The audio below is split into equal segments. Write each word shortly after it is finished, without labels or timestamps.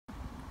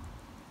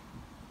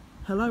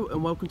Hello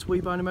and welcome to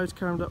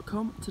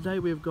WeBuyAnyMotorcaravan.com. Today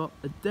we've got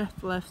a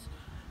Dethleffs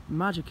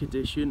Magic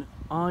Edition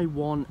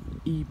I1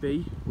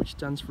 EB, which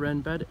stands for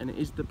Embed, and it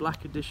is the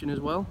black edition as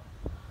well.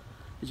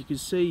 As you can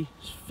see,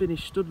 it's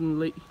finished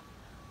stunningly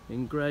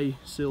in grey,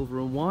 silver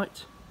and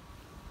white.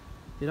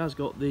 It has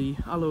got the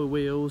alloy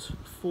wheels,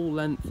 full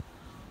length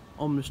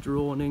Omnister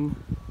awning,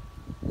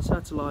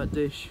 satellite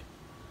dish,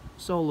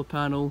 solar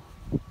panel,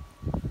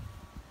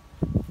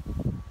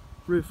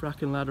 roof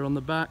rack and ladder on the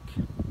back,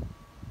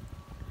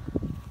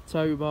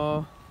 tow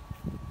bar,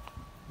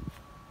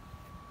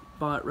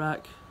 bike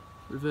rack,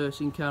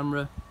 reversing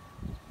camera.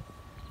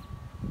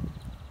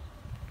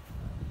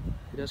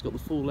 It has got the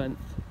full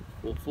length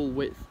or full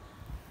width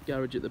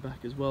garage at the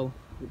back as well,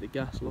 with the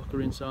gas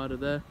locker inside of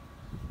there.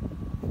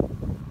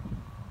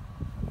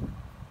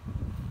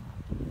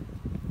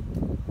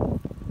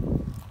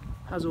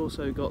 Has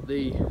also got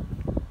the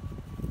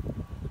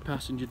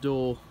passenger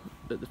door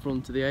at the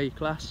front of the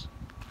A-Class.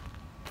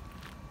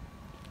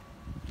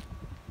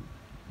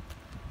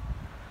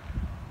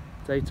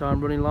 Daytime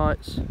running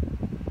lights.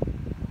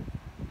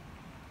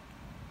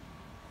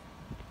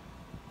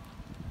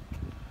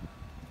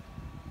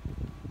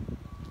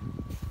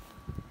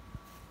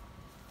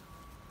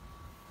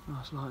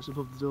 Nice lights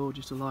above the door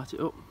just to light it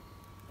up.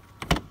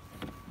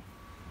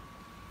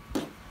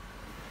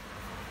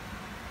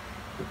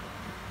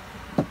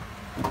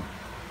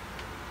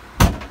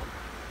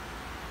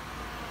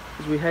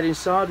 As we head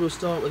inside, we'll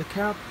start with the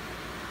cab.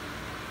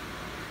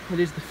 It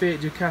is the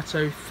Fiat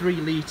Ducato 3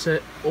 litre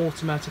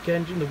automatic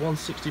engine, the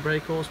 160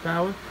 brake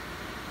horsepower.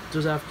 It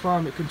does have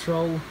climate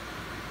control,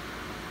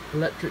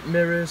 electric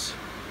mirrors,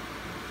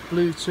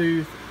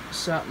 Bluetooth,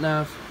 sat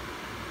nav,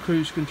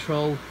 cruise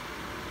control,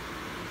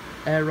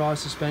 air ride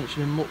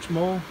suspension and much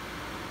more.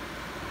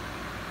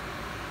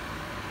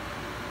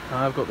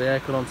 I've got the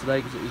aircon on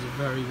today because it was a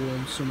very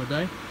warm summer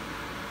day.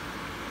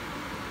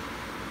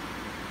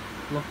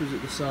 Lockers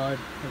at the side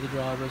of the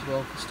driver as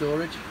well for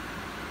storage.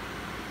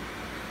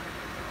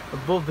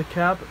 Above the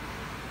cab,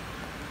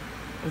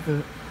 with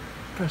the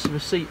press of a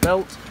seat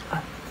belt,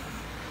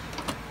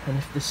 and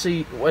if the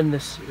seat, when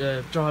this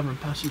driver and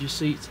passenger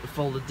seats are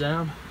folded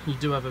down, you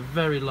do have a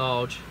very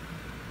large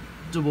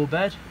double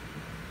bed.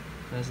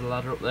 There's a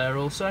ladder up there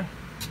also.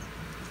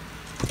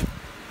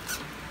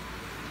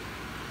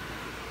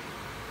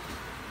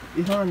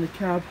 Behind the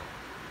cab,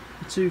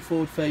 the two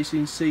forward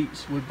facing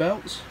seats with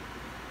belts,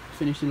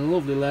 finished in a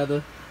lovely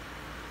leather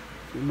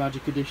with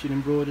Magic Edition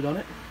embroidered on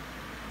it.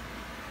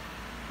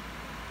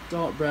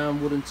 Dark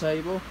brown wooden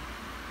table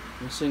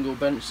and single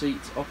bench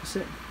seats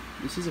opposite.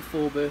 This is a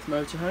 4-berth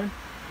motorhome,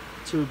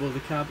 2 above the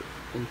cab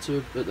and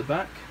 2 at the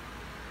back.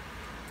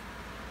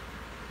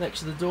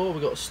 Next to the door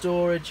we've got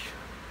storage,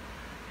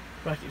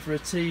 bracket for a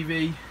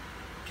TV,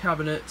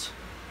 cabinet,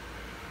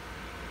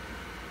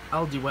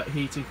 Aldi wet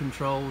heating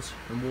controls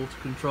and water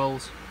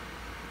controls,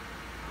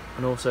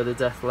 and also the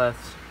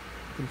Dethleffs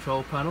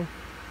control panel.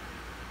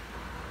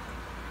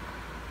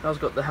 It's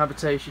got the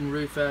habitation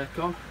roof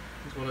aircon,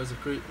 as well as the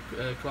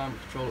climate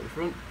control at the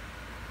front.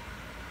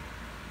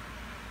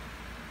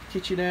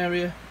 Kitchen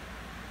area,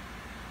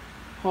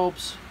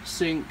 hobs,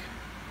 sink,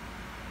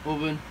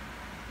 oven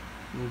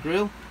and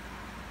grill.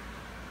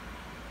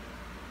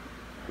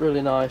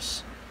 Really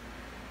nice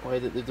way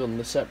that they've done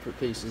the separate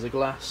pieces of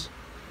glass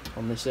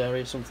on this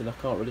area, something I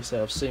can't really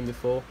say I've seen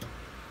before.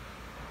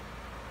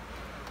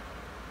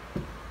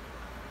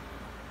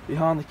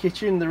 Behind the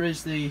kitchen there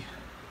is the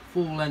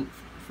full length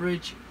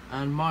fridge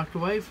and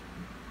microwave.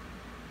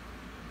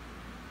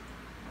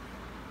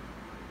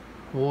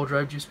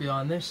 Wardrobe just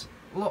behind this.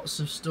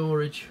 Lots of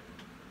storage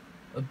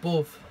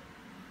above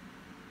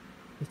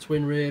the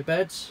twin rear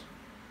beds,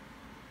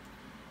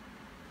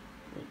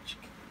 which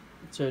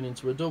turn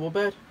into a double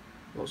bed.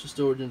 Lots of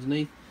storage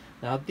underneath.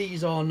 Now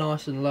these are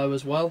nice and low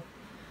as well,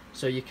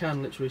 so you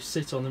can literally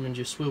sit on them and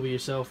just swivel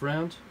yourself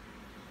around.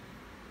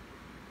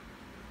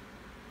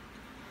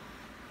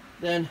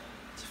 Then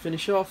to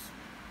finish off,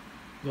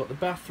 you've got the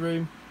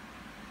bathroom,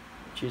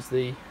 which is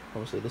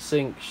obviously the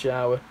sink,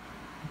 shower,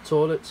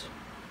 toilet,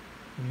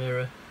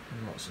 mirror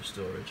and lots of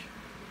storage.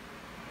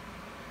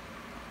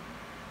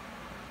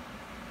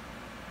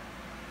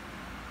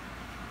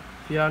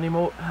 If you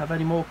have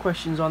any more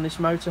questions on this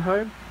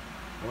motorhome,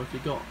 or if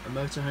you've got a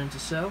motorhome to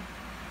sell,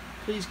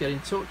 please get in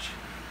touch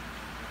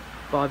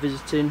by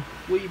visiting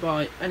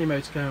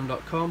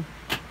WeBuyAnyMotorcaravan.com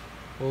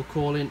or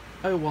calling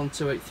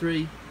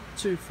 01283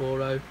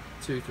 240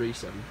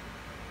 237.